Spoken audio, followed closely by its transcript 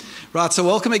Right, so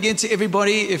welcome again to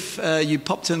everybody. If you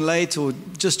popped in late or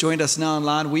just joined us now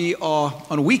online, we are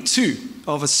on week 2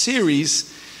 of a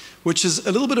series, which is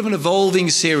a little bit of an evolving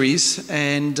series,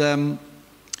 and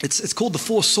it's called The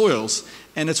Four Soils,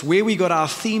 and it's where we got our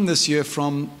theme this year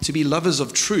from, to be lovers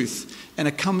of truth, and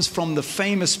it comes from the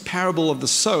famous parable of the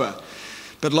sower.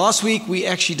 But last week we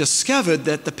actually discovered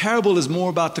that the parable is more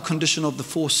about the condition of the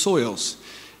four soils.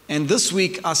 And this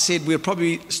week I said we'll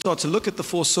probably start to look at the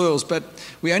four soils, but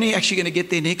we're only actually going to get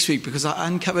there next week because I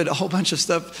uncovered a whole bunch of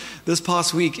stuff this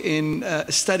past week in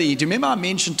study. Do you remember I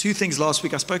mentioned 2 things last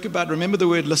week? I spoke about remember the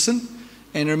word listen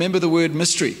and remember the word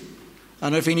mystery. I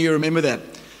don't know if any of you remember that.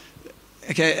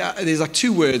 Okay, there's like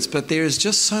 2 words, but there is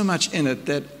just so much in it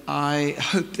that I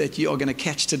hope that you are going to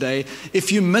catch today.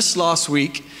 If you missed last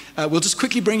week, we'll just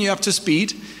quickly bring you up to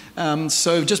speed.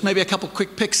 So just maybe a couple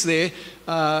quick picks there.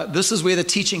 This is where the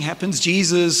teaching happens.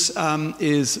 Jesus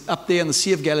is up there in the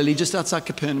Sea of Galilee, just outside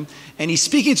Capernaum, and he's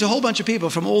speaking to a whole bunch of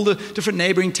people from all the different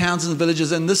neighboring towns and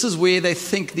villages, and this is where they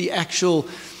think the actual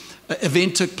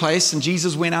event took place. And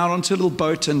Jesus went out onto a little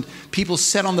boat, and people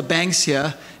sat on the banks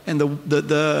here, and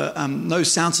no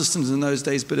sound systems in those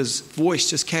days, but his voice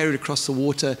just carried across the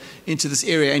water into this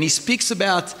area. And he speaks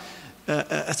about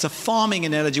it's a farming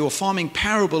analogy or farming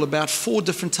parable about 4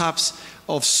 different types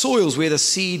of soils where the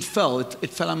seed fell. It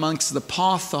fell amongst the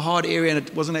path, the hard area, and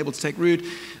it wasn't able to take root.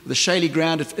 The shaly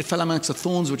ground, it fell amongst the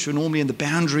thorns, which were normally in the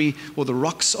boundary or the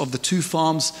rocks of the 2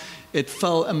 farms. It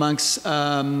fell amongst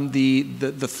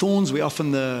the thorns, where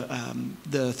often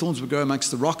the thorns would grow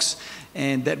amongst the rocks,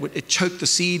 and it choked the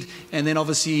seed. And then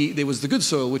obviously there was the good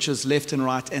soil, which is left and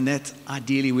right, and that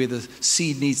ideally where the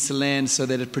seed needs to land so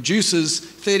that it produces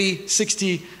 30,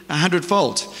 60,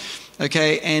 100-fold.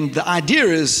 Okay, and the idea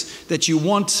is that you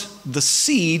want the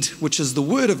seed, which is the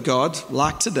Word of God,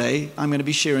 like today, I'm going to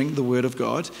be sharing the Word of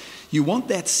God. You want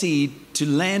that seed to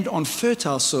land on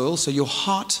fertile soil, so your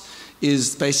heart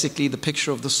is basically the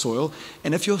picture of the soil.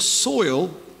 And if your soil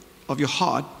of your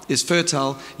heart is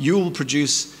fertile, you will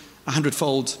produce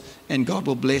 100-fold, and God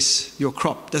will bless your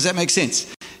crop. Does that make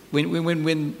sense? When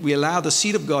we allow the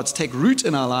seed of God to take root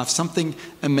in our life, something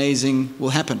amazing will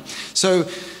happen. So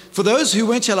for those who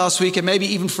weren't here last week, and maybe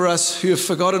even for us who have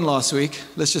forgotten last week,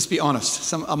 let's just be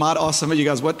honest. I might ask some of you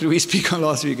guys, what did we speak on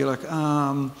last week? You're like,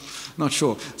 not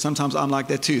sure. Sometimes I'm like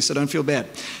that too, so don't feel bad.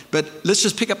 But let's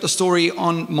just pick up the story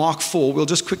on Mark 4. We'll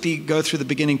just quickly go through the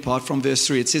beginning part from verse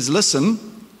 3. It says, listen.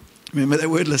 Remember that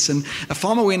word, listen. A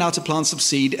farmer went out to plant some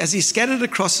seed. As he scattered it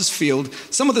across his field,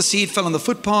 some of the seed fell on the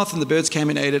footpath and the birds came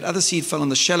and ate it. Other seed fell on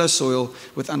the shallow soil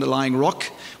with underlying rock.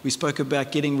 We spoke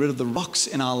about getting rid of the rocks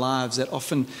in our lives that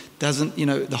often doesn't,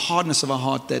 the hardness of our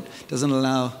heart that doesn't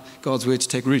allow God's word to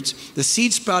take root. The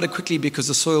seed sprouted quickly because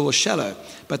the soil was shallow,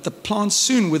 but the plant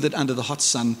soon withered under the hot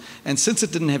sun, and since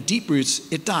it didn't have deep roots,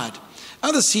 it died.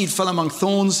 Other seed fell among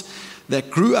thorns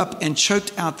that grew up and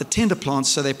choked out the tender plants,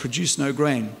 so they produced no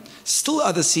grain. Still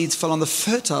other seeds fell on the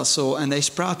fertile soil, and they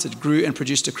sprouted, grew, and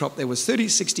produced a crop that was 30,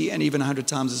 60, and even 100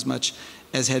 times as much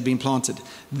as had been planted.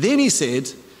 Then he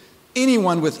said,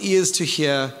 anyone with ears to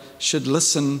hear should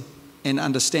listen and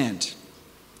understand.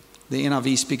 The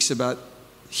NIV speaks about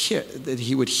hear, that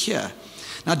he would hear.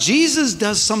 Now Jesus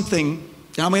does something,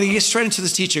 and I'm going to get straight into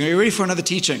this teaching. Are you ready for another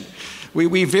teaching?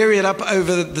 We vary it up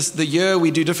over the year.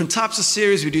 We do different types of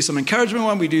series. We do some encouragement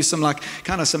one. We do some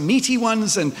some meaty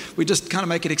ones, and we just kind of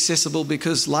make it accessible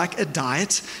because, like a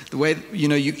diet, the way you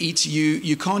eat,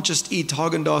 you can't just eat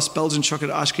Haagen-Dazs Belgian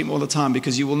chocolate ice cream all the time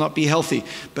because you will not be healthy.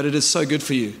 But it is so good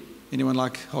for you. Anyone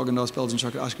like Haagen-Dazs Belgian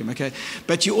chocolate ice cream? Okay.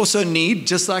 But you also need,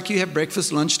 just like you have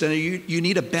breakfast, lunch, dinner, you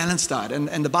need a balanced diet.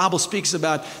 And the Bible speaks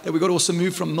about that we've got to also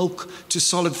move from milk to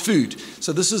solid food.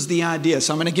 So this is the idea.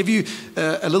 So I'm going to give you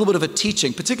a little bit of a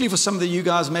teaching, particularly for some of you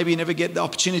guys, maybe you never get the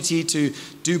opportunity to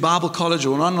do Bible college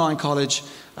or an online college.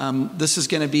 This is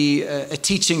going to be a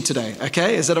teaching today.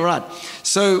 Okay. Is that all right?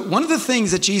 So one of the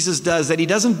things that Jesus does that he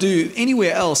doesn't do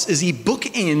anywhere else is he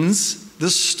bookends the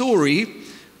story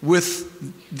with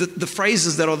the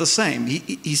phrases that are the same.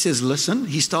 He says, listen,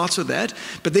 he starts with that,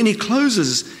 but then he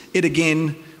closes it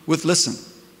again with listen.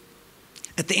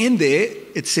 At the end there,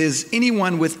 it says,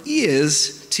 anyone with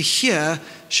ears to hear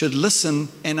should listen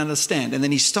and understand. And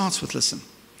then he starts with listen.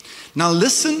 Now,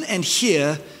 listen and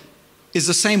hear is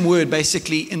the same word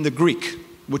basically in the Greek,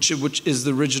 which is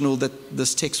the original that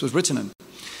this text was written in.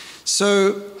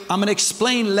 So I'm going to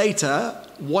explain later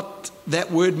what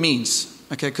that word means,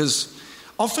 okay, because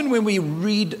often when we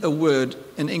read a word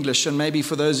in English, and maybe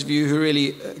for those of you who are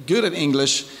really good at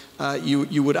English,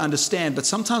 you would understand, but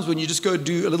sometimes when you just go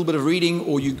do a little bit of reading,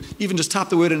 or you even just type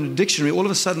the word in a dictionary, all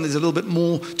of a sudden there's a little bit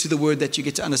more to the word that you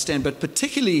get to understand. But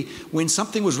particularly when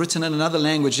something was written in another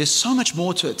language, there's so much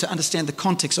more to it, to understand the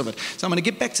context of it. So I'm going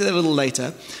to get back to that a little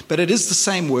later, but it is the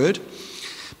same word.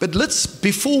 But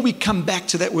before we come back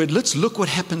to that word, let's look what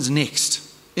happens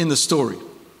next in the story.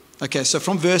 Okay, so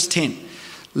from verse 10.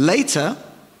 Later,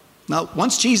 now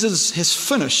once Jesus has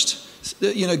finished,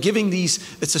 giving these,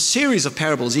 it's a series of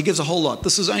parables. He gives a whole lot.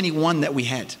 This is only one that we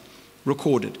had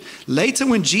recorded. Later,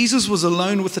 when Jesus was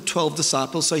alone with the 12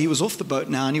 disciples, so he was off the boat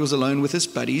now and he was alone with his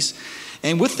buddies,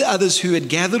 and with the others who had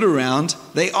gathered around,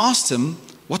 they asked him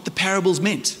what the parables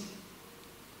meant.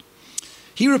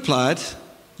 He replied,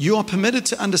 "You are permitted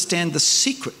to understand the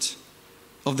secret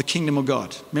of the kingdom of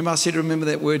God." Remember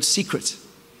that word, secret.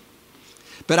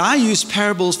 "But I use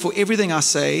parables for everything I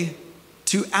say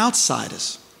to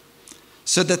outsiders,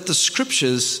 so that the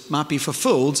scriptures might be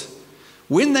fulfilled.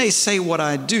 When they say what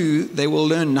I do, they will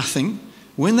learn nothing.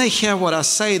 When they hear what I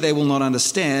say, they will not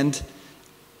understand.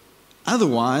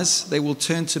 Otherwise, they will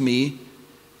turn to me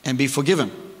and be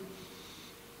forgiven."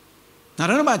 Now, I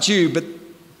don't know about you, but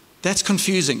that's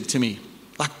confusing to me.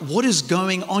 Like, what is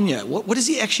going on here? What is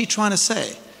he actually trying to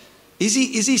say? Is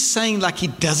he saying like he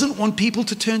doesn't want people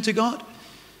to turn to God?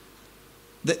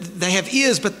 They have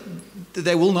ears, but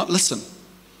they will not listen.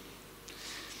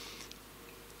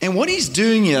 And what he's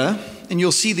doing here, and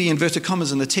you'll see the inverted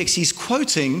commas in the text, he's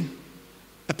quoting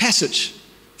a passage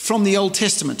from the Old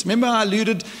Testament. Remember, I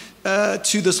alluded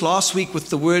to this last week with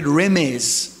the word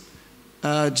remez.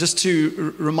 Just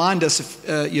to remind us,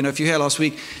 if you were here last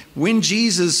week, when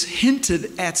Jesus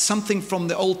hinted at something from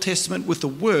the Old Testament with the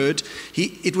word,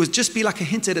 it would just be like a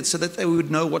hint at it so that they would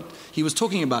know what he was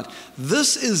talking about.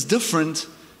 This is different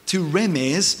to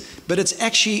remez, but it's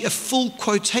actually a full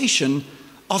quotation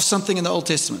of something in the Old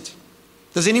Testament.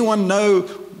 Does anyone know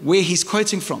where he's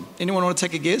quoting from? Anyone want to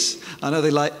take a guess? I know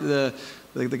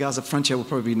the guys up front here will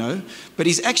probably know, but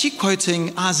he's actually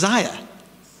quoting Isaiah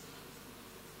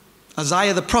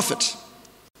the prophet.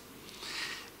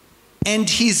 And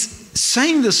he's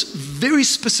saying this very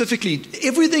specifically.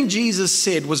 Everything Jesus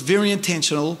said was very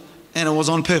intentional and it was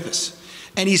on purpose.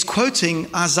 And he's quoting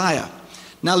Isaiah.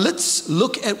 Now let's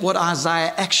look at what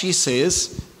Isaiah actually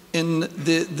says in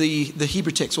the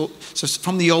Hebrew text, so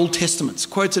from the Old Testament. It's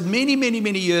quoted many, many,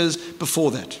 many years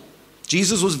before that.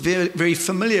 Jesus was very, very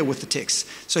familiar with the text.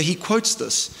 So he quotes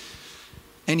this.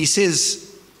 And he says,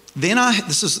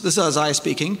 this is Isaiah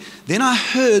speaking, "Then I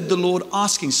heard the Lord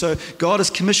asking," so God is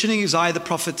commissioning Isaiah the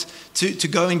prophet to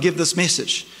go and give this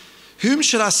message. "Whom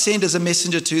should I send as a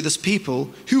messenger to this people?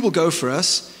 Who will go for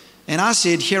us? And I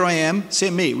said, here I am,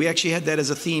 send me." We actually had that as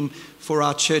a theme for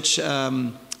our church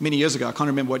many years ago. I can't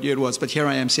remember what year it was, but here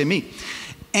I am, send me.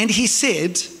 "And he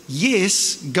said,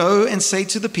 yes, go and say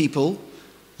to the people,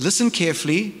 listen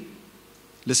carefully.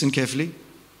 Listen carefully."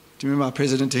 Do you remember our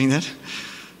president doing that?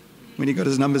 When he got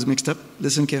his numbers mixed up,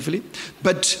 listen carefully.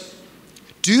 But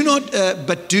do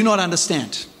not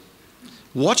understand.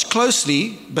 Watch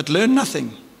closely, but learn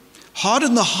nothing.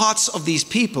 Harden the hearts of these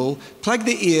people, plug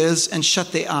their ears and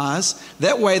shut their eyes.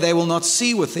 That way they will not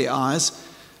see with their eyes,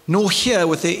 nor hear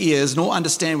with their ears, nor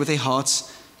understand with their hearts,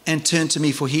 and turn to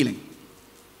me for healing.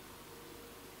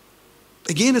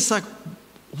 Again, it's like,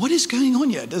 what is going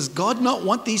on here? Does God not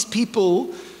want these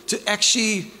people to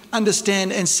actually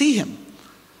understand and see him?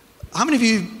 How many of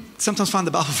you sometimes find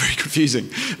the Bible very confusing?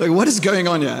 Like, what is going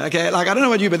on here? Okay, like, I don't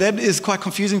know about you, but that is quite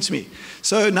confusing to me.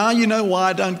 So now you know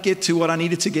why I don't get to what I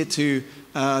needed to get to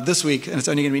this week, and it's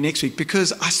only going to be next week,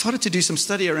 because I started to do some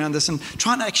study around this and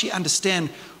trying to actually understand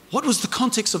what was the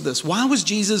context of this. Why was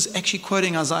Jesus actually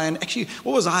quoting Isaiah, and actually,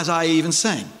 what was Isaiah even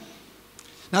saying?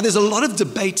 Now, there's a lot of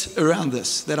debate around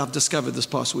this that I've discovered this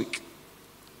past week.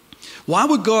 Why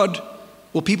would God,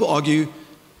 or people argue,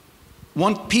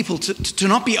 want people to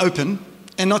not be open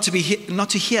and not to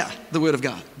hear the word of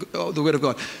God, or the word of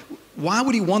God? Why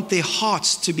would he want their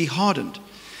hearts to be hardened?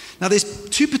 Now, there's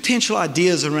two potential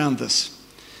ideas around this.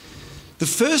 The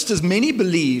first is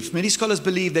many scholars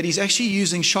believe that he's actually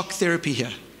using shock therapy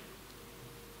here.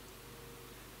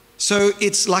 So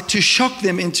it's like to shock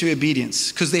them into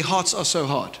obedience because their hearts are so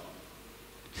hard.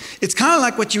 It's kind of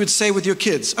like what you would say with your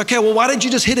kids. Okay, well, why don't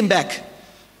you just hit him back?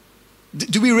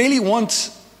 Do we really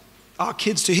want our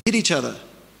kids to hit each other?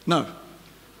 No.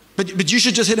 But you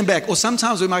should just hit them back. Or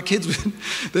sometimes when my kids,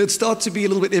 they'd start to be a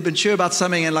little bit immature about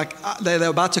something and like they're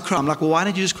about to cry. I'm like, well, why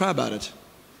don't you just cry about it?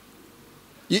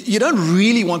 You don't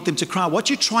really want them to cry. What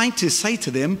you're trying to say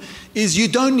to them is you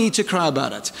don't need to cry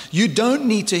about it. You don't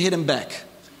need to hit them back.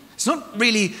 It's not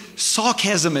really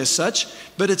sarcasm as such,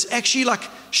 but it's actually like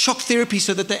shock therapy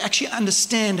so that they actually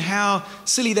understand how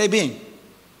silly they're being.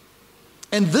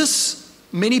 And this,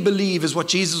 many believe, is what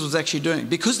Jesus was actually doing.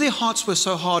 Because their hearts were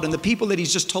so hard, and the people that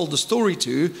he's just told the story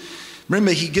to,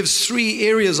 remember, he gives 3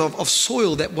 areas of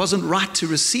soil that wasn't right to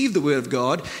receive the word of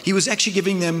God. He was actually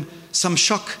giving them some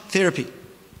shock therapy.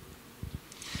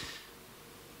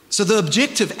 So the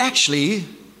objective actually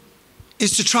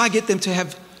is to try get them to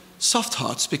have soft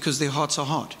hearts because their hearts are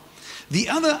hard. The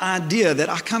other idea that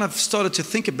I kind of started to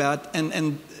think about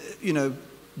and you know,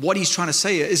 what he's trying to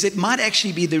say is it might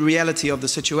actually be the reality of the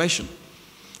situation.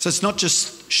 So it's not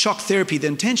just shock therapy, the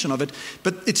intention of it,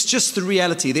 but it's just the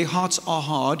reality. Their hearts are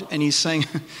hard, and he's saying,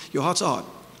 your heart's hard.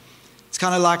 It's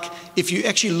kind of like if you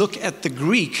actually look at the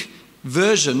Greek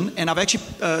version, and I've actually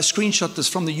screenshot this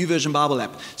from the YouVersion Bible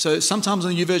app. So sometimes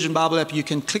on the YouVersion Bible app, you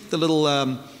can click the little,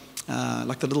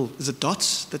 is it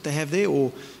dots that they have there,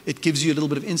 or it gives you a little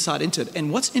bit of insight into it.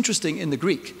 And what's interesting in the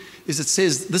Greek is it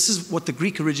says, this is what the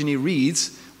Greek originally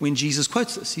reads when Jesus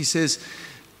quotes this. He says,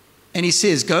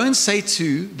 go and say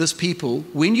to this people,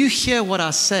 when you hear what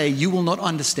I say, you will not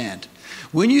understand.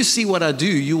 When you see what I do,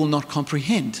 you will not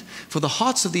comprehend. For the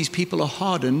hearts of these people are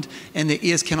hardened, and their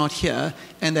ears cannot hear,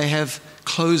 and they have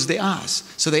closed their eyes.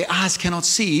 So their eyes cannot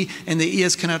see, and their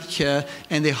ears cannot hear,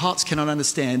 and their hearts cannot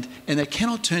understand, and they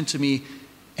cannot turn to me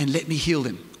and let me heal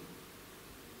them.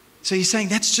 So he's saying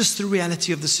that's just the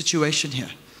reality of the situation here.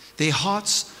 Their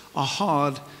hearts are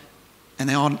hard, and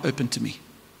they aren't open to me.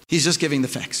 He's just giving the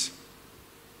facts.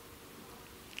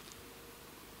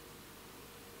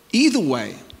 Either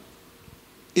way,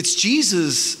 it's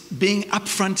Jesus being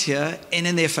upfront here and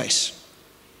in their face.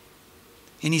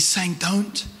 And he's saying,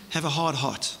 don't have a hard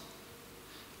heart.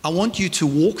 I want you to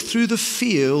walk through the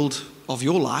field of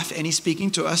your life, and he's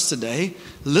speaking to us today.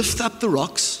 Lift up the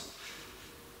rocks,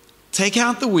 take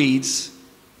out the weeds,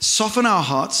 soften our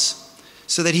hearts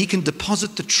so that he can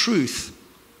deposit the truth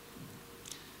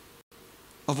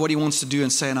of what he wants to do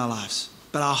and say in our lives.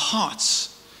 But our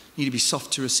hearts need to be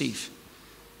soft to receive.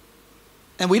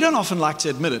 And we don't often like to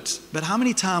admit it, but how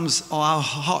many times are our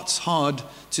hearts hard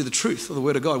to the truth of the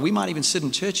Word of God? We might even sit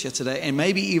in church here today, and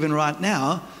maybe even right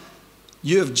now,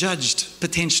 you have judged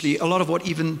potentially a lot of what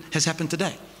even has happened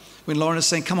today. When Lauren is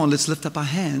saying, come on, let's lift up our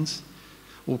hands,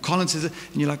 or Colin says it,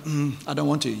 and you're like, I don't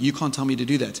want to. You can't tell me to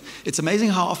do that. It's amazing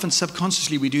how often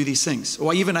subconsciously we do these things.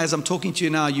 Or even as I'm talking to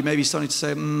you now, you may be starting to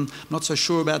say, I'm not so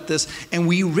sure about this. And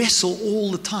we wrestle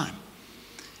all the time.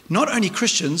 Not only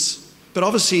Christians, but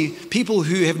obviously, people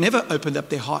who have never opened up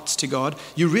their hearts to God,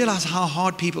 you realize how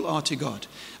hard people are to God.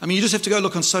 I mean, you just have to go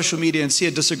look on social media and see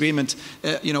a disagreement,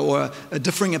 or a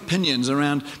differing opinions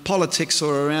around politics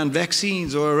or around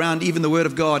vaccines or around even the Word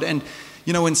of God. And,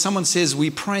 when someone says,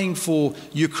 we're praying for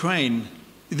Ukraine,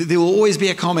 there will always be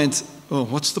a comment, oh,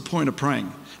 what's the point of praying?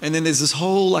 And then there's this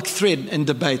whole thread and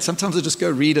debate. Sometimes I just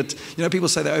go read it. People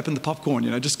say they open the popcorn,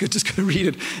 just go read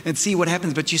it and see what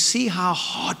happens. But you see how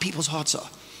hard people's hearts are.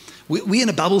 We're in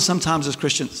a bubble sometimes as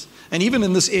Christians. And even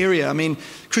in this area,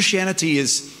 Christianity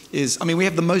is we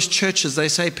have the most churches, they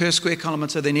say, per square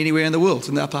kilometer than anywhere in the world,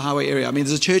 in the Upper Highway area.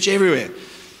 There's a church everywhere.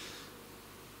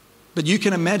 But you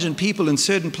can imagine people in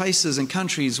certain places and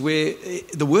countries where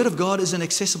the Word of God isn't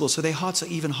accessible, so their hearts are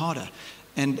even harder.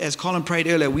 And as Colin prayed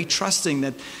earlier, we're trusting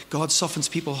that God softens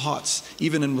people's hearts,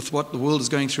 even with what the world is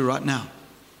going through right now.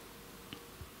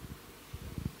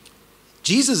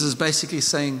 Jesus is basically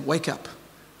saying, wake up.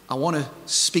 I want to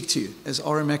speak to you. As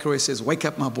Oren McElroy says, wake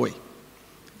up, my boy.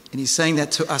 And he's saying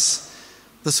that to us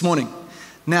this morning.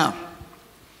 Now,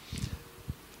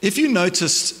 if you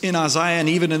noticed in Isaiah and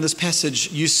even in this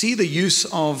passage, you see the use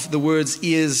of the words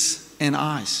ears and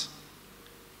eyes.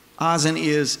 Eyes and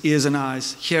ears and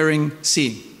eyes, hearing,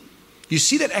 seeing. You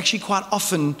see that actually quite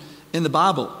often in the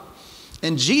Bible.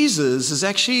 And Jesus is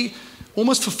actually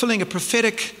almost fulfilling a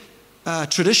prophetic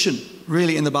tradition,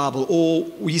 really, in the Bible, or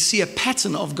we see a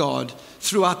pattern of God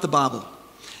throughout the Bible.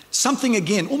 Something,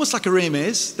 again, almost like a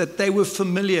remez that they were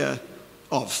familiar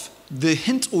of, the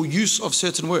hint or use of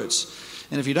certain words.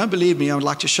 And if you don't believe me, I would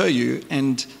like to show you,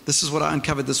 and this is what I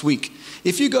uncovered this week.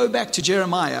 If you go back to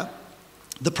Jeremiah,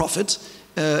 the prophet,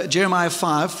 Jeremiah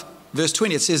 5, verse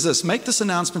 20, it says this, make this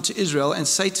announcement to Israel and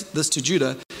say this to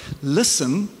Judah,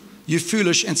 listen, you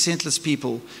foolish and senseless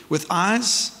people, with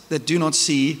eyes that do not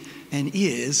see and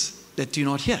ears that do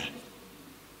not hear.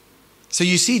 So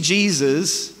you see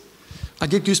Jesus, I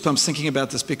get goosebumps thinking about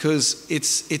this because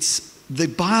it's the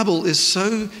Bible is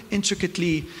so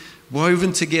intricately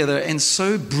woven together and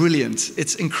so brilliant.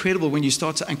 It's incredible when you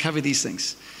start to uncover these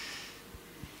things.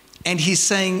 And he's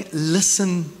saying,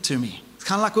 listen to me. It's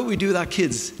kind of like what we do with our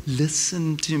kids.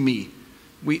 Listen to me.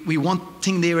 We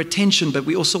wanting their attention, but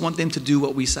we also want them to do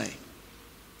what we say.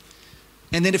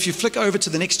 And then if you flick over to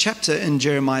the next chapter in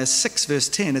Jeremiah 6, verse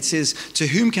 10, it says, "To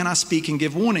whom can I speak and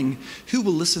give warning? Who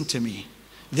will listen to me?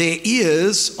 Their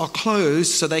ears are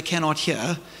closed so they cannot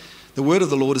hear. The word of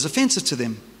the Lord is offensive to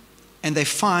them, and they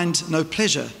find no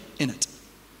pleasure in it."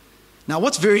 Now,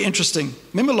 what's very interesting,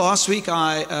 remember last week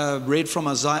I read from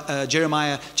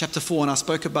Jeremiah chapter 4, and I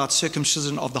spoke about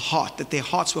circumcision of the heart, that their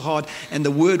hearts were hard, and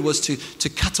the word was to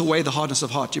cut away the hardness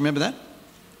of heart. Do you remember that?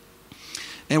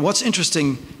 And what's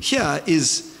interesting here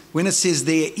is when it says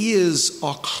their ears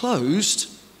are closed,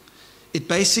 it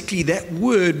basically, that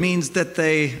word means that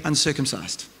they're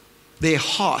uncircumcised. Their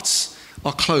hearts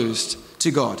are closed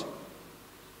to God.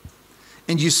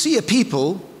 And you see a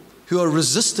people who are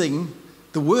resisting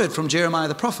the word from Jeremiah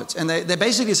the prophet. And they're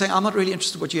basically saying, "I'm not really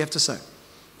interested in what you have to say."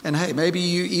 And hey, maybe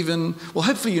you even, well,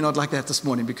 hopefully you're not like that this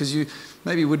morning, because you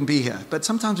maybe wouldn't be here. But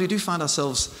sometimes we do find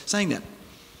ourselves saying that.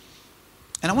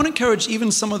 And I want to encourage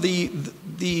even some of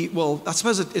well, I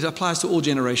suppose it applies to all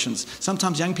generations.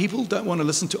 Sometimes young people don't want to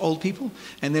listen to old people.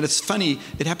 And then it's funny,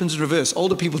 it happens in reverse.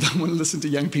 Older people don't want to listen to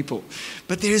young people.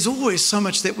 But there is always so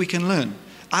much that we can learn.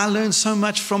 I learn so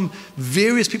much from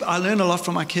various people. I learn a lot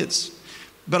from my kids.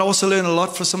 But I also learn a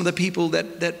lot from some of the people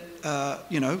that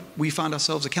we find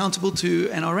ourselves accountable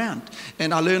to and around.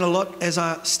 And I learn a lot as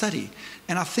I study.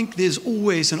 And I think there's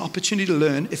always an opportunity to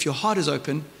learn if your heart is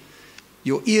open,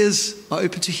 your ears are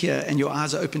open to hear, and your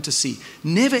eyes are open to see.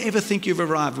 Never ever think you've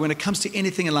arrived when it comes to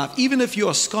anything in life. Even if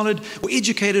you're scholar or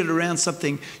educated around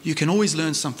something, you can always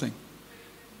learn something.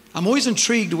 I'm always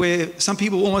intrigued where some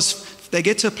people they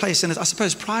get to a place, and I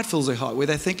suppose pride fills their heart, where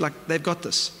they think like they've got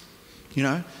this,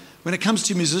 When it comes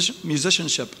to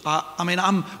musicianship,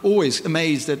 I'm always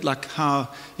amazed at like how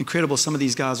incredible some of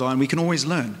these guys are, and we can always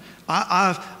learn.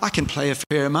 I can play a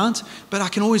fair amount, but I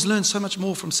can always learn so much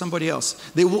more from somebody else.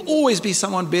 There will always be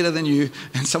someone better than you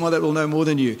and someone that will know more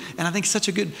than you. And I think such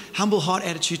a good humble heart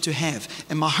attitude to have.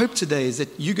 And my hope today is that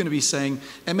you're going to be saying,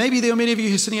 and maybe there are many of you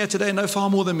who are sitting here today and know far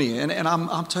more than me, and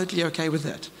I'm totally okay with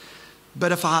that.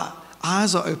 But if our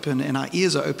eyes are open and our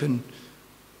ears are open,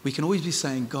 we can always be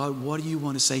saying, "God, what do you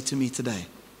want to say to me today?"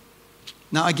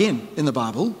 Now, again, in the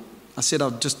Bible, I said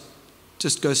I'll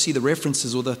just go see the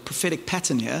references or the prophetic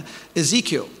pattern here.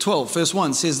 Ezekiel 12, verse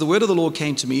 1 says, "The word of the Lord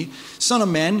came to me, Son of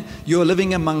man, you are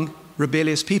living among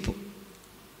rebellious people.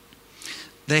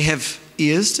 They have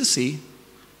ears to see,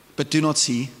 but do not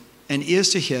see, and ears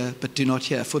to hear, but do not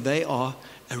hear, for they are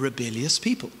a rebellious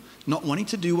people, not wanting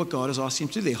to do what God has asked them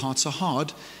to do. Their hearts are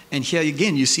hard." And here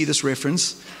again, you see this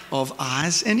reference of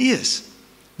eyes and ears,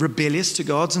 rebellious to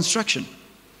God's instruction.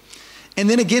 And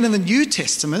then again in the New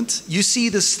Testament, you see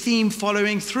this theme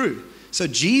following through. So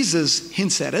Jesus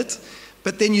hints at it,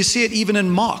 but then you see it even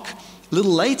in Mark a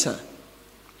little later.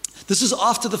 This is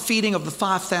after the feeding of the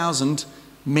 5,000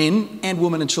 men and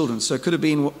women and children. So it could have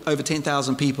been over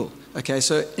 10,000 people. Okay,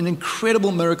 so an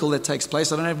incredible miracle that takes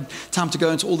place. I don't have time to go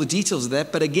into all the details of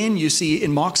that, but again, you see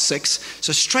in Mark 6,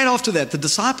 so straight after that, the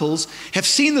disciples have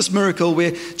seen this miracle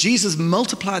where Jesus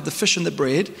multiplied the fish and the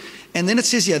bread, and then it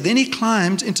says here, then he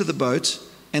climbed into the boat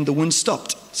and the wind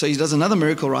stopped. So he does another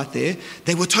miracle right there.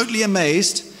 They were totally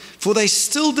amazed, for they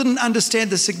still didn't understand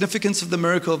the significance of the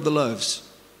miracle of the loaves.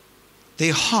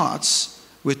 Their hearts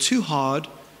were too hard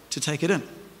to take it in.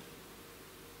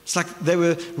 It's like they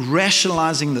were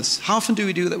rationalizing this. How often do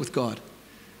we do that with God?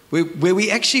 Where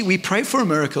we pray for a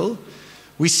miracle,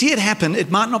 we see it happen. It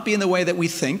might not be in the way that we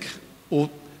think or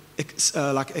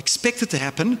expect it to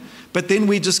happen, but then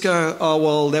we just go, "Oh,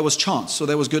 well, that was chance," or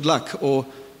 "that was good luck," or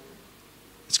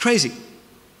it's crazy.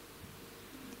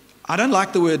 I don't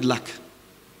like the word luck.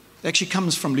 It actually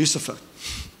comes from Lucifer,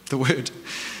 the word.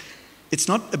 It's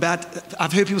not about,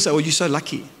 I've heard people say, "Oh, you're so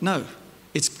lucky." No,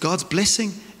 it's God's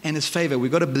blessing and his favor.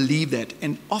 We've got to believe that.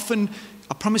 And often,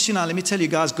 I promise you now, let me tell you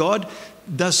guys, God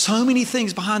does so many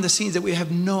things behind the scenes that we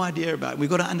have no idea about. We've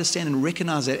got to understand and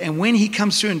recognize that. And when he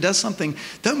comes through and does something,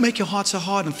 don't make your heart so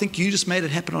hard and think you just made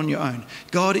it happen on your own.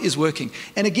 God is working.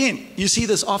 And again, you see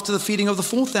this after the feeding of the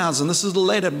 4,000. This is a little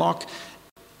later, Mark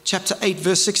chapter 8,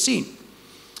 verse 16.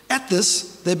 At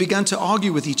this, they began to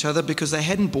argue with each other because they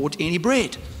hadn't bought any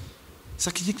bread. It's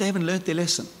like, you think they haven't learned their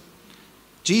lesson?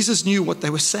 Jesus knew what they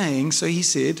were saying, so he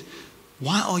said,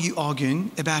 "Why are you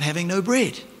arguing about having no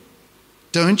bread?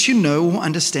 Don't you know or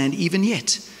understand even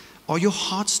yet? Are your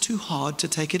hearts too hard to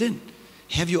take it in?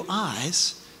 You have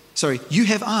eyes,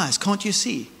 can't you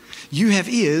see? You have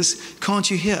ears,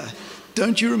 can't you hear?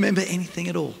 Don't you remember anything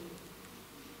at all?"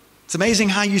 It's amazing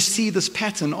how you see this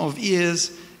pattern of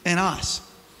ears and eyes.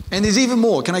 And there's even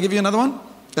more. Can I give you another one?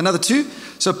 Another two?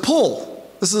 So Paul,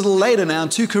 this is a little later now in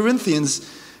 2 Corinthians,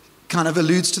 kind of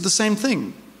alludes to the same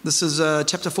thing. This is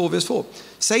chapter 4, verse 4.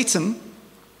 Satan,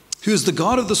 who is the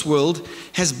god of this world,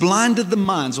 has blinded the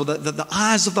minds, or the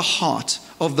eyes of the heart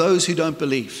of those who don't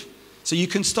believe. So you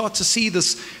can start to see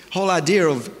this whole idea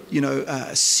of,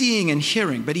 seeing and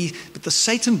hearing. But the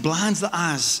Satan blinds the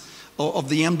eyes of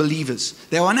the unbelievers.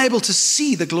 They are unable to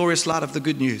see the glorious light of the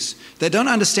good news. They don't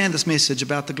understand this message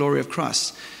about the glory of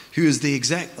Christ, who is the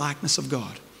exact likeness of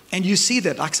God. And you see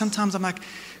that. Like sometimes I'm like,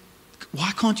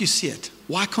 why can't you see it?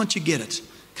 Why can't you get it?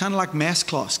 Kind of like maths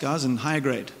class, guys, in higher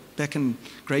grade, back in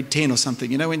grade 10 or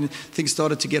something. When things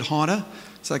started to get harder,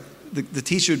 it's like the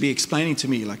teacher would be explaining to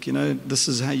me, like, this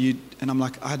is how you, and I'm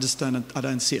like, I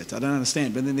don't see it. I don't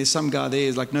understand. But then there's some guy there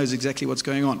who's like, knows exactly what's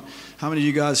going on. How many of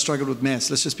you guys struggled with maths?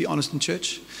 Let's just be honest in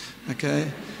church, okay?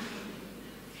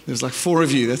 There's like 4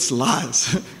 of you. That's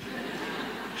lies.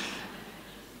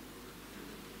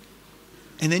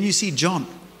 And then you see John,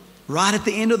 right at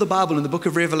the end of the Bible in the book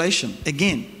of Revelation,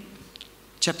 again,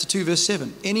 chapter 2, verse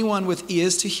 7. Anyone with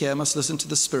ears to hear must listen to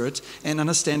the Spirit and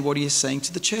understand what he is saying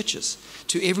to the churches.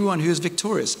 To everyone who is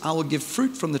victorious, I will give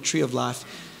fruit from the tree of life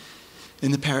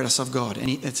in the paradise of God. And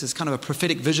it's this kind of a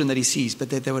prophetic vision that he sees,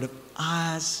 but that they would have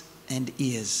eyes and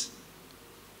ears.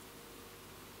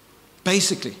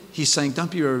 Basically, he's saying,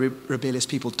 don't be rebellious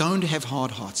people. Don't have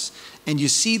hard hearts. And you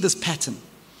see this pattern.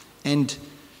 And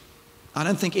I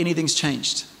don't think anything's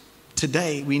changed.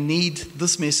 Today, we need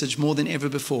this message more than ever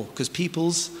before because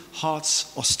people's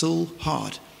hearts are still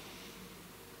hard.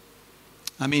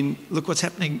 I mean, look what's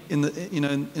happening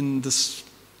in this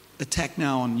attack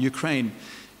now on Ukraine,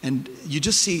 and you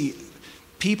just see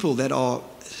people that are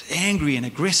angry and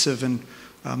aggressive. And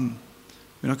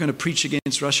we're not going to preach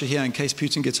against Russia here in case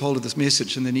Putin gets hold of this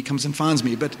message and then he comes and finds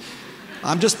me. But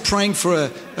I'm just praying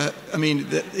for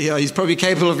he's probably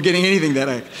capable of getting anything that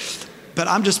way. But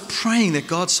I'm just praying that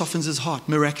God softens his heart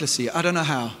miraculously. I don't know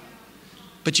how,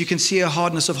 but you can see a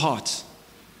hardness of heart.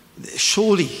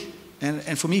 Surely,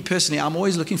 and for me personally, I'm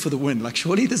always looking for the win. Like,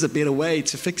 surely there's a better way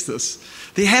to fix this.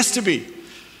 There has to be.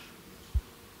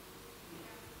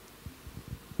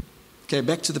 Okay,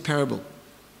 back to the parable.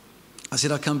 I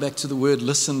said I'll come back to the word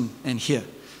listen and hear.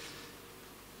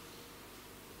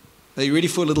 Are you ready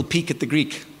for a little peek at the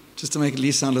Greek? Just to make it at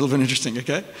least sound a little bit interesting,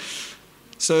 okay?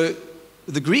 So,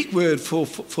 the Greek word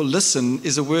for listen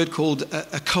is a word called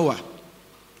akoa,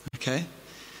 okay?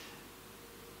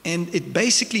 And it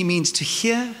basically means to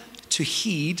hear, to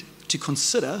heed, to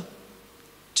consider,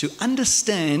 to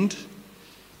understand,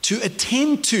 to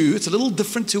attend to. It's a little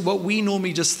different to what we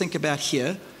normally just think about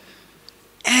here.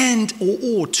 And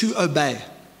or to obey.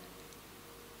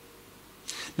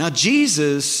 Now,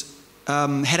 Jesus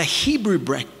had a Hebrew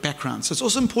background. So it's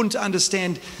also important to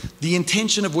understand the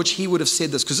intention of which he would have said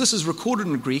this, because this is recorded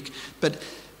in Greek, but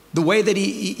the way that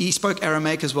he spoke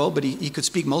Aramaic as well, but he could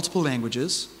speak multiple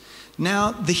languages.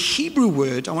 Now, the Hebrew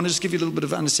word, I want to just give you a little bit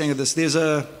of understanding of this. There's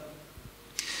a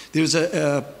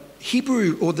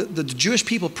Hebrew, or the Jewish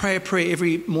people pray a prayer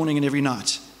every morning and every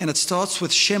night, and it starts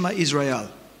with Shema Israel.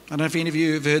 I don't know if any of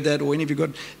you have heard that, or any of you got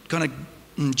kind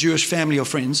of Jewish family or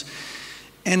friends.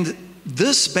 And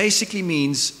this basically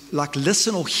means like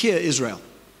listen or hear Israel.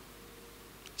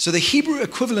 So the Hebrew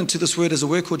equivalent to this word is a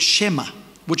word called Shema,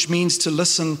 which means to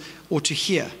listen or to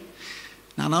hear.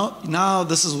 Now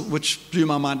this is which blew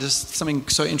my mind, just something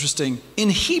so interesting. In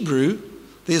Hebrew,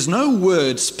 there's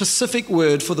no specific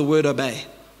word for the word obey.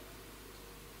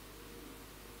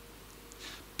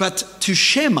 But to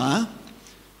Shema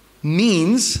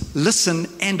means listen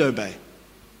and obey.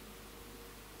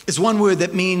 It's one word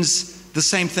that means the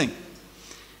same thing.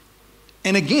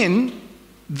 And again,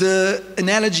 the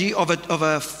analogy of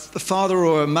a father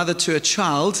or a mother to a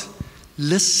child,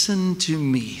 listen to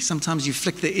me. Sometimes you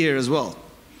flick the ear as well.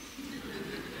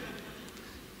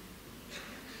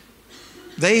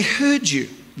 They heard you.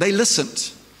 They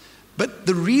listened. But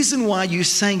the reason why you're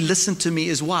saying listen to me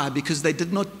is why? Because they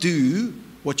did not do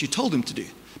what you told them to do.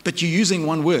 But you're using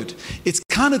one word. It's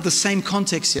kind of the same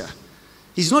context here.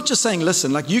 He's not just saying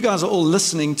listen, like you guys are all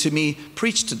listening to me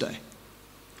preach today.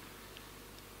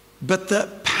 But the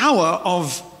power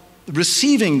of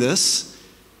receiving this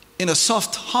in a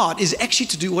soft heart is actually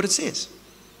to do what it says.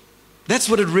 That's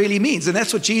what it really means. And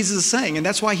that's what Jesus is saying. And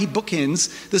that's why he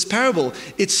bookends this parable.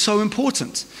 It's so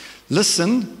important.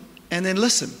 Listen and then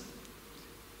listen.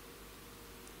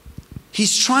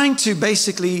 He's trying to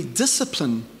basically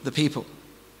discipline the people.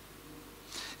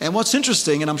 And what's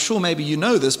interesting, and I'm sure maybe you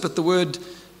know this, but the word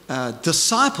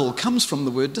disciple comes from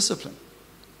the word discipline.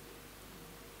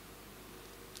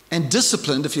 And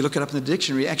disciplined, if you look it up in the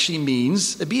dictionary, actually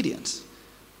means obedience.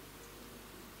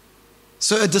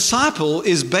 So a disciple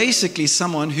is basically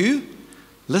someone who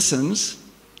listens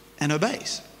and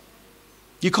obeys.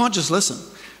 You can't just listen.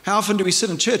 How often do we sit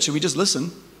in church and we just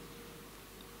listen,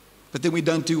 but then we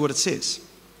don't do what it says?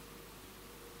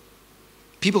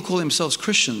 People call themselves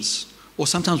Christians, or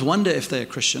sometimes wonder if they're a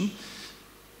Christian.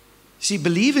 See,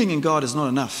 believing in God is not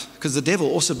enough, because the devil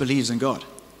also believes in God.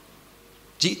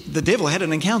 The devil had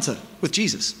an encounter with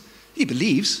Jesus. He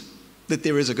believes that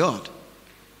there is a God.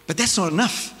 But that's not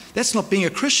enough. That's not being a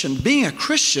Christian. Being a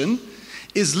Christian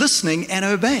is listening and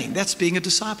obeying. That's being a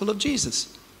disciple of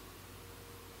Jesus.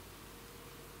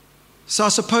 So I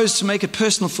suppose to make it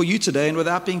personal for you today, and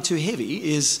without being too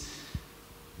heavy, is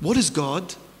what is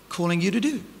God calling you to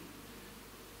do?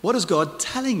 What is God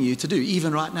telling you to do,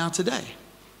 even right now today?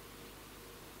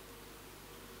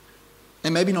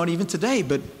 And maybe not even today,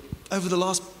 but over the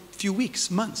last few weeks,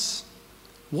 months.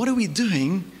 What are we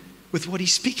doing with what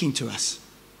He's speaking to us?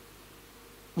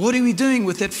 What are we doing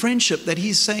with that friendship that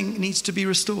He's saying needs to be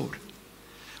restored?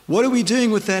 What are we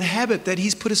doing with that habit that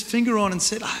He's put His finger on and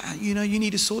said, you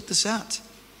need to sort this out?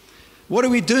 What are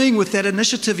we doing with that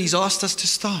initiative He's asked us to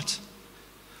start?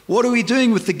 What are we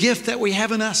doing with the gift that we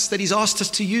have in us that He's asked us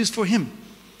to use for Him?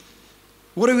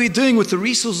 What are we doing with the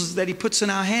resources that He puts in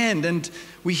our hand? And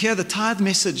we hear the tithe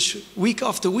message week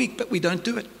after week, but we don't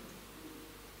do it.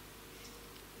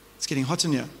 It's getting hot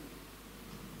in here.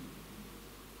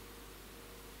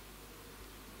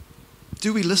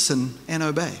 Do we listen and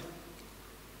obey?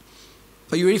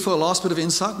 Are you ready for a last bit of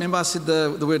insight? Remember I said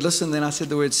the word listen, then I said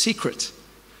the word secret.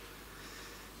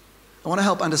 I want to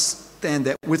help understand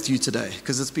that with you today,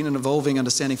 because it's been an evolving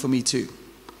understanding for me too.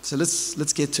 So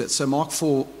let's get to it. So Mark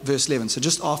 4, verse 11. So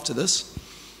just after this,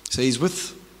 so He's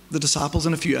with the disciples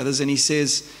and a few others, and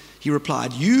He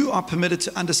replied, "You are permitted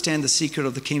to understand the secret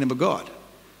of the kingdom of God,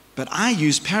 but I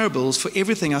use parables for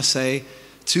everything I say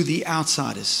to the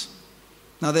outsiders."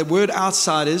 Now that word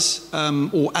outsiders,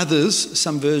 or others,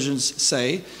 some versions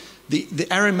say, the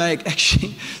Aramaic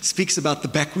actually speaks about the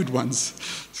backward ones.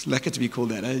 It's lucky to be called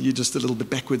that. You're just a little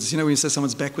bit backwards. You know when you say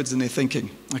someone's backwards in their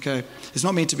thinking, okay? It's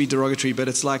not meant to be derogatory, but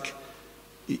it's like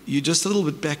you're just a little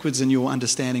bit backwards in your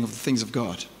understanding of the things of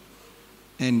God.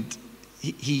 And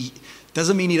he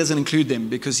doesn't mean He doesn't include them,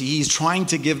 because He's trying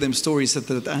to give them stories that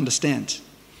they understand.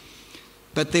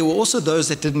 But there were also those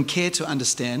that didn't care to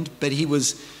understand, but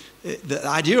the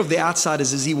idea of the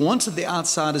outsiders is He wanted the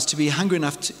outsiders to be hungry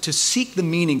enough to seek the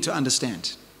meaning to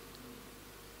understand.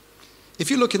 If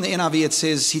you look in the NIV, it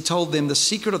says, He told them, the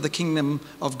secret of the kingdom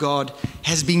of God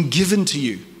has been given to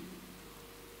you.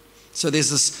 So there's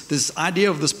this idea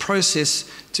of this process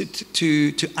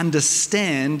to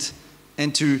understand,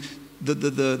 and to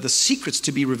the secrets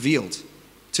to be revealed.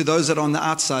 To those that are on the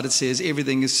outside, it says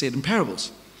everything is said in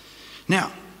parables.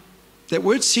 Now, that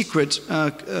word secret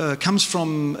comes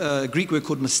from a Greek word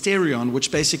called mysterion, which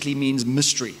basically means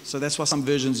mystery. So that's why some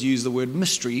versions use the word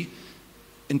mystery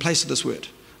in place of this word.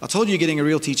 I told you you're getting a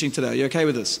real teaching today. Are you okay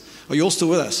with this? Are you all still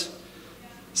with us?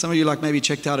 Some of you maybe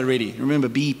checked out already. Remember,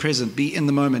 be present, be in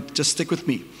the moment. Just stick with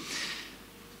me.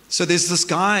 So there's this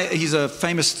guy, he's a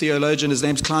famous theologian. His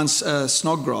name's Klaus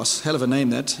Snodgrass. Hell of a name,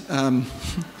 that.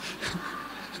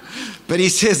 But he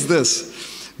says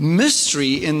this: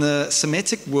 mystery in the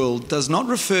Semitic world does not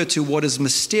refer to what is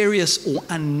mysterious or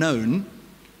unknown,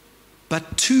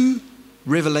 but to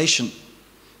revelation,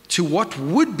 to what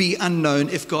would be unknown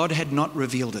if God had not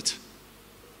revealed it.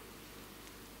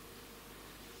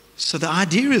 So the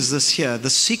idea is this here: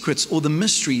 the secrets or the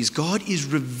mysteries God is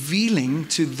revealing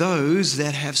to those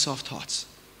that have soft hearts.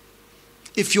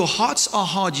 If your hearts are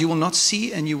hard, you will not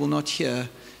see and you will not hear.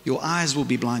 Your eyes will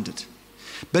be blinded.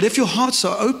 But if your hearts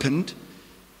are opened,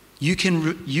 you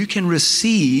can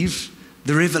receive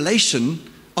the revelation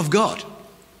of God.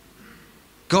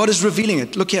 God is revealing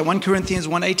it. Look here, 1 Corinthians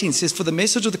 1:18 says, "For the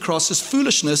message of the cross is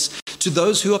foolishness to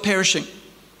those who are perishing.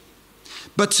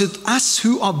 But to us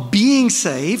who are being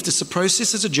saved," it's a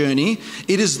process, it's a journey,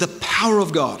 "it is the power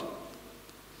of God."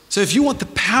 So if you want the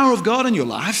power of God in your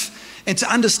life and to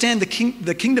understand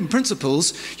the kingdom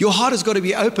principles, your heart has got to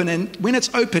be open. And when it's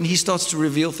open, He starts to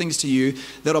reveal things to you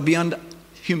that are beyond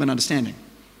human understanding.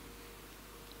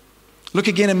 Look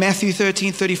again in Matthew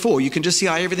 13:34. You can just see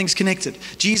how everything's connected.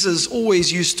 Jesus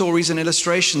always used stories and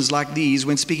illustrations like these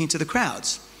when speaking to the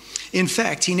crowds. In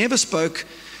fact, He never spoke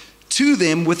to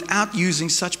them without using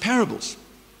such parables,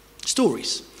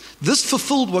 stories. This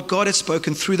fulfilled what God had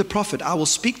spoken through the prophet. "I will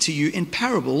speak to you in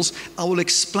parables. I will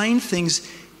explain things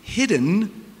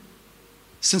hidden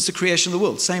since the creation of the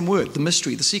world." Same word, the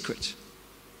mystery, the secret.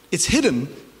 It's hidden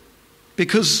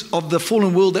because of the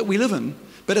fallen world that we live in.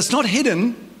 But it's not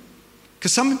hidden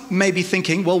because some may be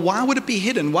thinking, well, why would it be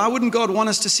hidden? Why wouldn't God want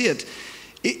us to see it?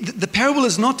 The parable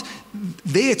is not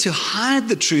there to hide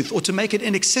the truth or to make it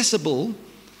inaccessible,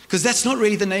 because that's not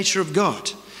really the nature of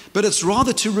God. But it's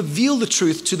rather to reveal the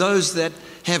truth to those that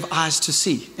have eyes to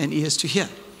see and ears to hear.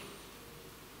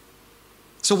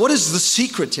 So what is the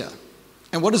secret here?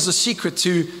 And what is the secret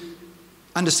to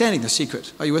understanding the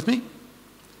secret? Are you with me?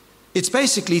 It's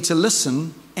basically to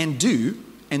listen and do,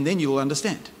 and then you'll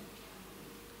understand.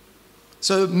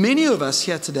 So many of us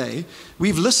here today,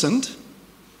 we've listened,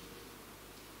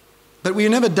 but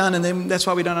we've never done, and then that's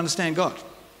why we don't understand God.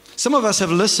 Some of us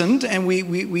have listened, and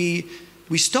we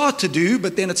start to do,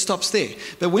 but then it stops there.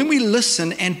 But when we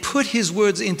listen and put His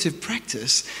words into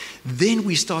practice, then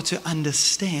we start to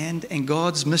understand, and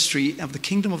God's mystery of the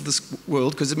kingdom of this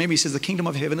world, because remember He says the kingdom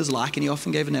of heaven is like, and He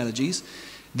often gave analogies,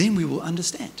 then we will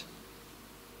understand.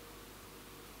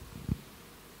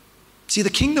 See, the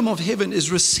kingdom of heaven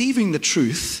is receiving the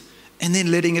truth and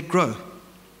then letting it grow.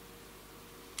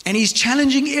 And He's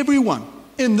challenging everyone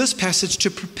in this passage to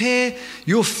prepare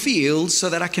your field so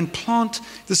that I can plant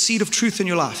the seed of truth in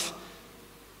your life.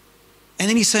 And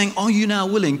then He's saying, are you now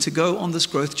willing to go on this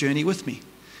growth journey with me?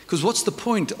 Because what's the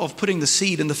point of putting the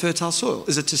seed in the fertile soil?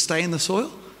 Is it to stay in the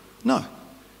soil? No.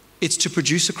 It's to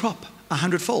produce a crop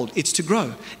 100-fold. It's to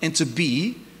grow and to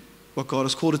be what God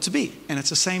has called it to be. And it's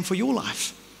the same for your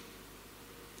life.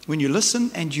 When you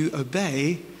listen and you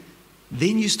obey,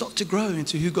 then you start to grow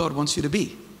into who God wants you to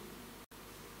be.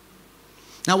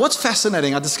 Now, what's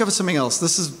fascinating, I discovered something else.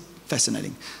 This is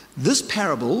fascinating. This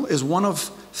parable is one of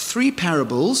 3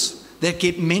 parables that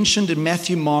get mentioned in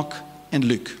Matthew, Mark, and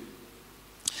Luke.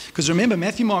 Because remember,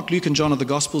 Matthew, Mark, Luke, and John are the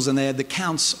Gospels, and they are the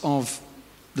accounts of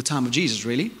the time of Jesus,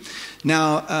 really.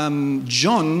 Now,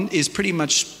 John is pretty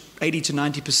much 80 to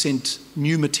 90%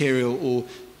 new material or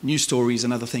new stories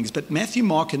and other things. But Matthew,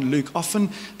 Mark, and Luke,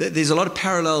 often there's a lot of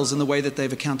parallels in the way that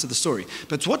they've accounted the story.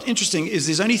 But what's interesting is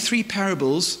there's only 3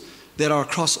 parables that are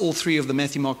across all 3 of the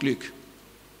Matthew, Mark, Luke.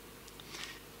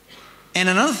 And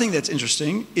another thing that's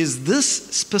interesting is this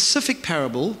specific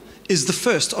parable is the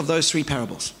first of those 3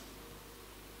 parables.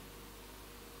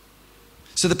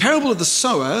 So the parable of the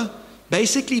sower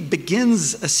basically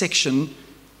begins a section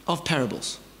of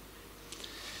parables.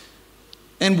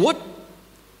 And what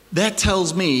that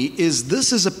tells me is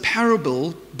this is a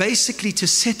parable basically to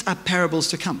set up parables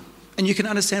to come. And you can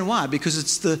understand why, because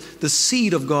it's the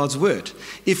seed of God's word.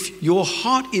 If your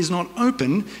heart is not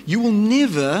open, you will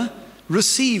never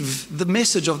receive the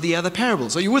message of the other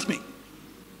parables. Are you with me?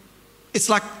 It's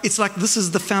like this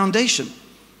is the foundation.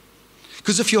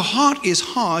 Because if your heart is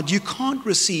hard, you can't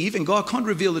receive, and God can't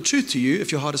reveal the truth to you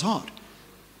if your heart is hard.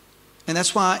 And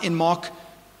that's why in Mark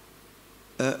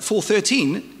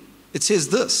 4:13, it says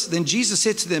this, then Jesus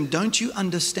said to them, don't you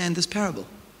understand this parable?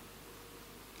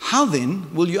 How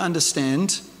then will you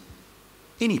understand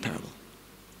any parable?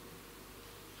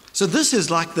 So this is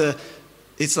like the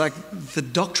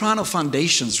doctrinal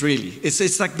foundations, really.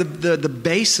 It's like the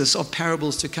basis of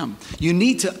parables to come. You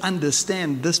need to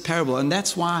understand this parable, and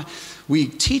that's why we're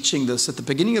teaching this at the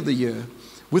beginning of the year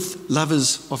with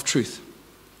lovers of truth.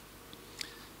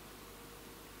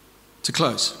 To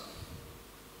close.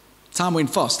 Time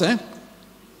went fast, eh?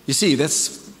 You see,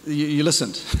 you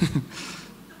listened.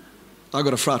 I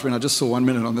got a fright when I just saw 1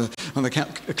 minute on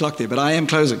the clock there, but I am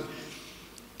closing.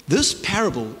 This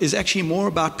parable is actually more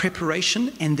about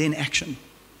preparation and then action.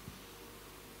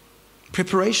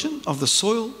 Preparation of the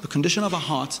soil, the condition of our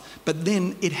hearts, but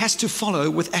then it has to follow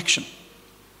with action.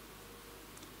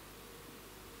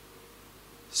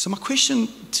 So my question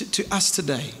to us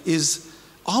today is,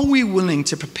 are we willing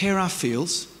to prepare our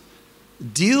fields,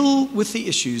 deal with the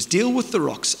issues, deal with the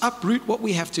rocks, uproot what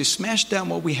we have to, smash down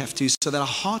what we have to, so that our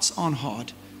hearts aren't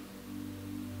hard?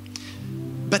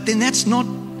 But then that's not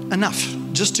enough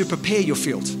just to prepare your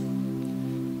field.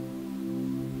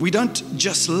 We don't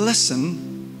just listen,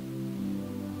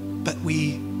 but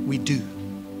we do.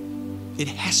 It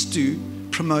has to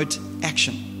promote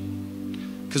action.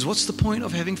 Because what's the point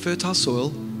of having fertile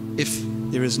soil if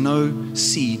there is no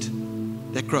seed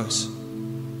that grows?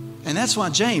 And that's why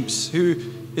James, who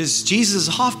is Jesus'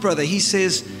 half-brother, he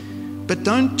says, but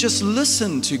don't just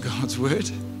listen to God's word.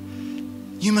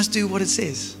 You must do what it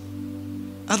says.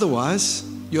 Otherwise,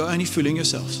 you're only fooling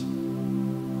yourselves.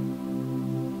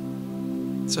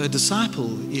 So a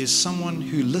disciple is someone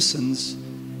who listens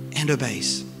and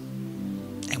obeys.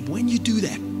 And when you do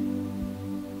that,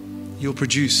 you'll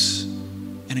produce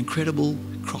an incredible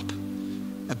crop,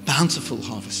 a bountiful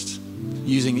harvest,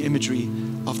 using imagery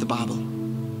of the Bible.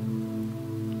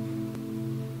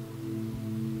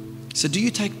 So do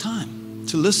you take time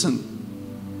to listen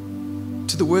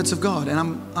to the words of God? And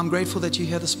I'm grateful that you're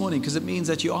here this morning, because it means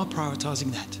that you are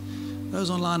prioritizing that. those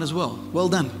online as well. Well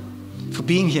done for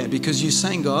being here, because you're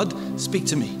saying, God, speak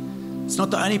to me. It's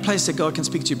not the only place that God can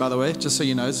speak to you, by the way, just so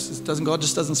you know. God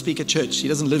just doesn't speak at church. He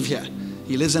doesn't live here.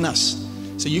 He lives in us.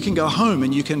 So you can go home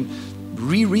and you can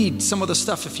reread some of the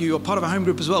stuff if you are part of a home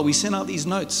group as well. We send out these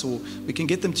notes, or we can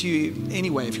get them to you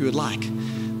anyway if you would like.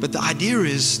 But the idea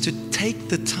is to take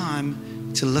the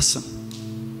time to listen.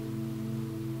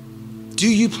 Do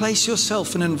you place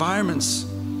yourself in environments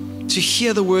to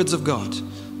hear the words of God?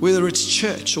 Whether it's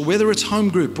church, or whether it's home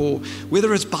group, or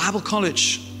whether it's Bible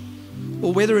college,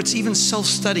 or whether it's even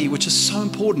self-study, which is so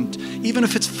important, even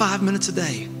if it's 5 minutes a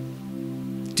day.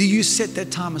 Do you set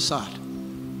that time aside?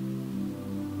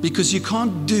 Because you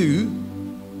can't do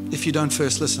if you don't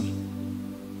first listen.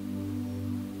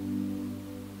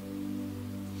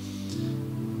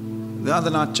 The other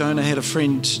night, Jonah had a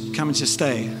friend coming to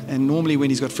stay, and normally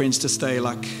when he's got friends to stay,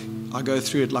 like I go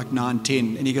through it like 9,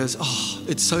 10, and he goes, oh,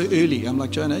 it's so early. I'm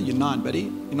like, Jonah, you're 9, buddy.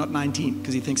 You're not 19,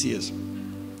 because he thinks he is.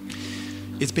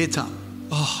 It's bedtime.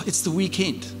 Oh, it's the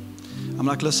weekend. I'm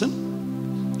like, listen.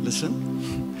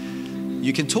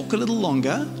 You can talk a little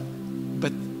longer,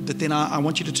 but then I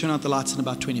want you to turn out the lights in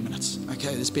about 20 minutes.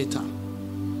 Okay, it's bedtime.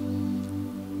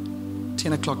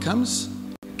 10 o'clock comes,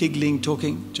 giggling,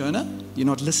 talking. Jonah, you're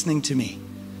not listening to me.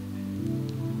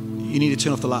 You need to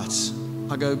turn off the lights.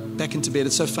 I go back into bed.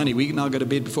 It's so funny. We now go to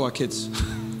bed before our kids.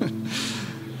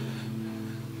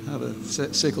 How the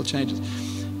circle changes.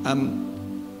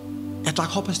 At like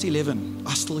 11:30,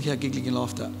 I still hear giggling and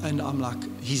laughter. And I'm like,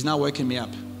 he's now woken me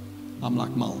up. I'm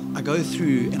like, Mull. I go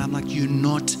through and I'm like, you're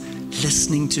not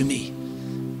listening to me.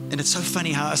 And it's so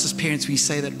funny how us as parents, we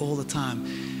say that all the time.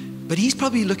 But he's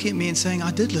probably looking at me and saying,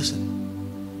 I did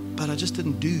listen, but I just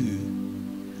didn't do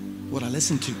what I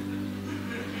listened to.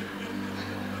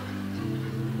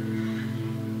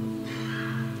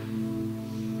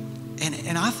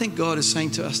 And I think God is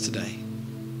saying to us today,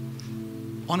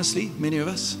 honestly, many of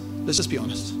us, let's just be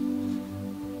honest.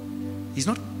 He's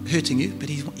not hurting you, but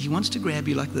he wants to grab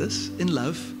you like this in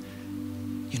love.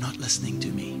 You're not listening to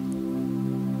me.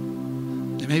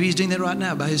 And maybe he's doing that right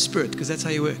now by his Spirit, because that's how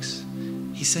he works.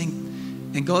 He's saying,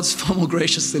 and God's far more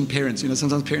gracious than parents. You know,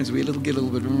 sometimes parents, we get a little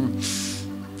bit.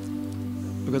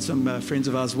 We've got some friends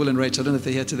of ours, Will and Rach. I don't know if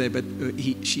they're here today, but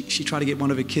she tried to get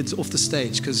one of her kids off the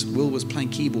stage because Will was playing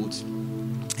keyboards.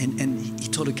 And he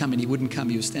told her to come, and he wouldn't come.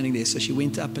 He was standing there. So she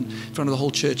went up in front of the whole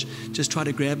church, just tried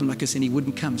to grab him like this, and he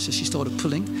wouldn't come. So she started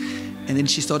pulling, and then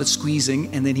she started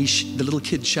squeezing, and then the little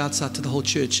kid shouts out to the whole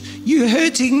church, "You're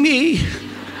hurting me."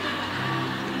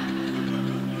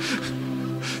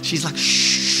 She's like,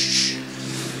 shh.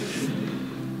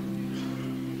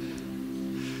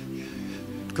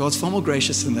 God's far more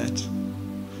gracious than that.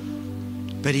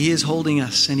 But he is holding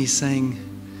us, and he's saying,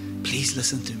 please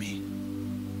listen to me.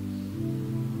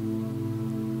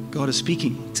 God is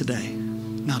speaking today.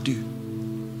 Now do.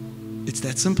 It's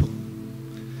that simple.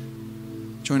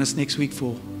 Join us next week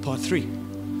for part 3.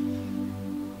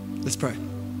 Let's pray.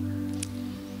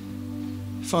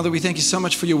 Father, we thank you so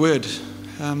much for your word.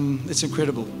 It's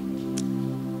incredible.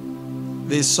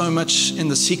 There's so much in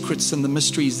the secrets and the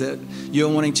mysteries that you're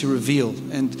wanting to reveal.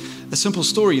 And a simple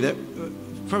story that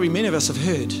probably many of us have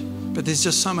heard, but there's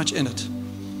just so much in it.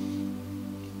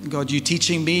 God, you're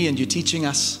teaching me and you're teaching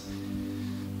us.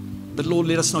 But Lord,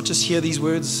 let us not just hear these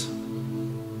words,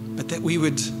 but that we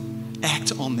would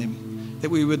act on them, that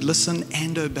we would listen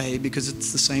and obey, because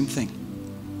it's the same thing.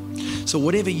 So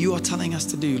whatever you are telling us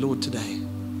to do, Lord, today,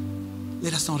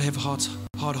 let us not have hard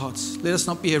hearts. Let us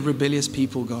not be a rebellious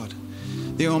people, God.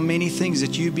 There are many things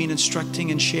that you've been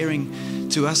instructing and sharing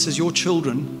to us as your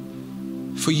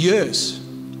children for years.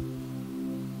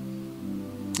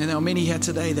 And there are many here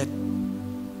today that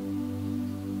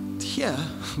hear,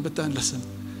 but don't listen.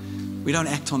 We don't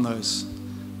act on those.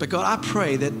 But God, I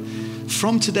pray that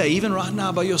from today, even right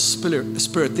now by your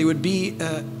Spirit, there would be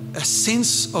a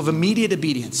sense of immediate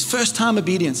obedience. First time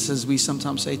obedience, as we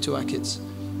sometimes say to our kids.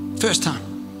 First time.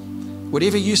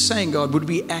 Whatever you're saying, God, would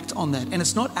we act on that? And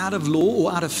it's not out of law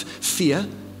or out of fear,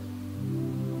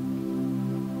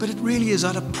 but it really is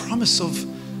out of promise of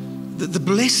the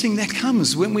blessing that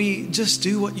comes when we just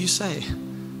do what you say.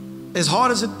 As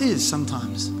hard as it is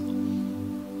sometimes.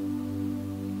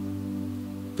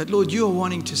 But Lord, you are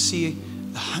wanting to see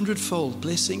 100-fold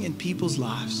blessing in people's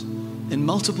lives in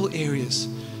multiple areas.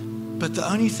 But the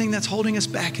only thing that's holding us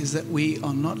back is that we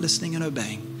are not listening and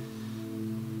obeying.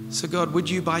 So God, would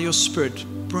you by your Spirit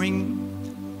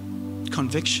bring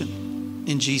conviction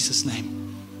in Jesus'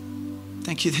 name?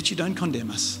 Thank you that you don't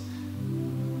condemn us.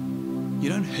 You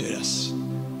don't hurt us,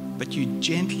 but you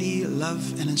gently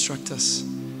love and instruct us.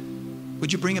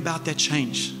 Would you bring about that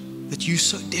change that you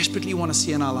so desperately want to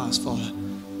see in our lives, Father.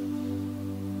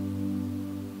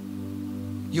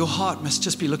 Your heart must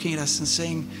just be looking at us and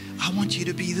saying, I want you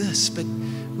to be this, but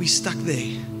we're stuck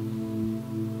there.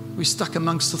 We're stuck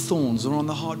amongst the thorns or on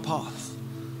the hard path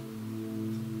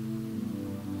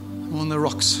or on the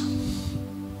rocks.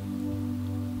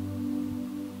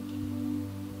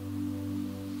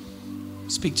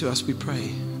 Speak to us, we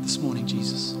pray, this morning,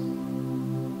 Jesus.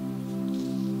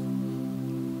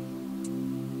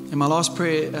 And my last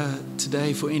prayer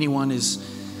today for anyone is,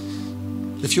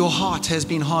 if your heart has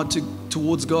been hard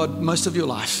towards God most of your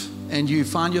life, and you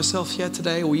find yourself here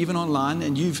today or even online,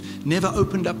 and you've never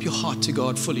opened up your heart to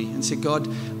God fully and said, God,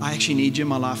 I actually need you in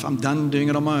my life. I'm done doing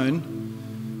it on my own.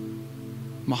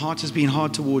 My heart has been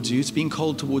hard towards you. It's been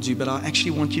cold towards you, but I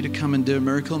actually want you to come and do a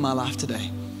miracle in my life today.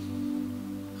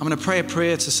 I'm going to pray a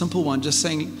prayer. It's a simple one, just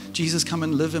saying, Jesus, come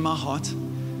and live in my heart.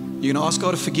 You're going to ask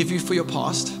God to forgive you for your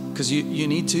past, because you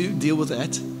need to deal with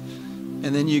that. And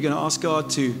then you're going to ask God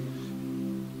to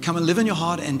come and live in your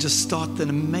heart and just start an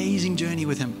amazing journey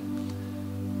with Him.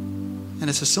 And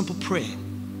it's a simple prayer,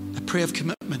 a prayer of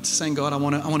commitment, saying, God, I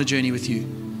want to journey with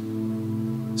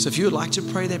you. So if you would like to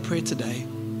pray that prayer today,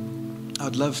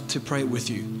 I'd love to pray it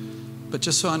with you. But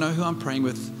just so I know who I'm praying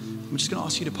with, I'm just going to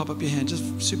ask you to pop up your hand,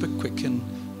 just super quick. And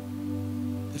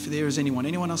if there is anyone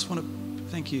else want to,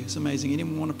 thank you, it's amazing.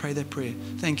 Anyone want to pray that prayer?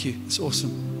 Thank you, it's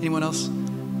awesome. Anyone else?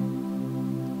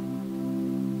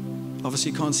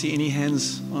 Obviously you can't see any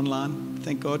hands online.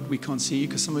 Thank God we can't see you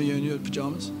because some of you are in your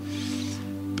pajamas.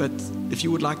 But if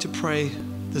you would like to pray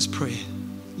this prayer,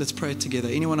 let's pray it together.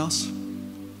 Anyone else?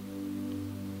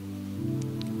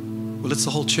 Well, it's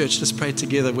the whole church. Let's pray it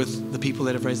together with the people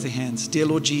that have raised their hands. Dear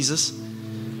Lord Jesus,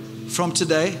 from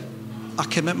today, I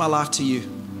commit my life to you.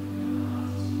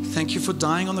 Thank you for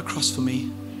dying on the cross for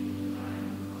me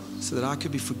so that I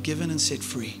could be forgiven and set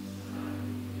free.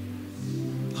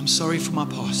 I'm sorry for my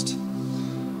past.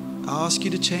 I ask you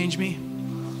to change me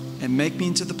and make me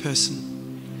into the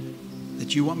person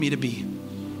that you want me to be.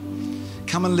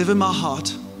 Come and live in my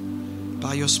heart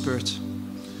by your Spirit.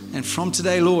 And from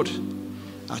today, Lord,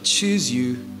 I choose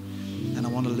you and I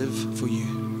want to live for you.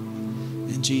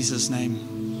 In Jesus' name,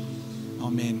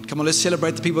 amen. Come on, let's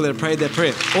celebrate the people that have prayed that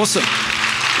prayer. Awesome.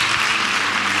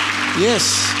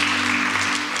 Yes.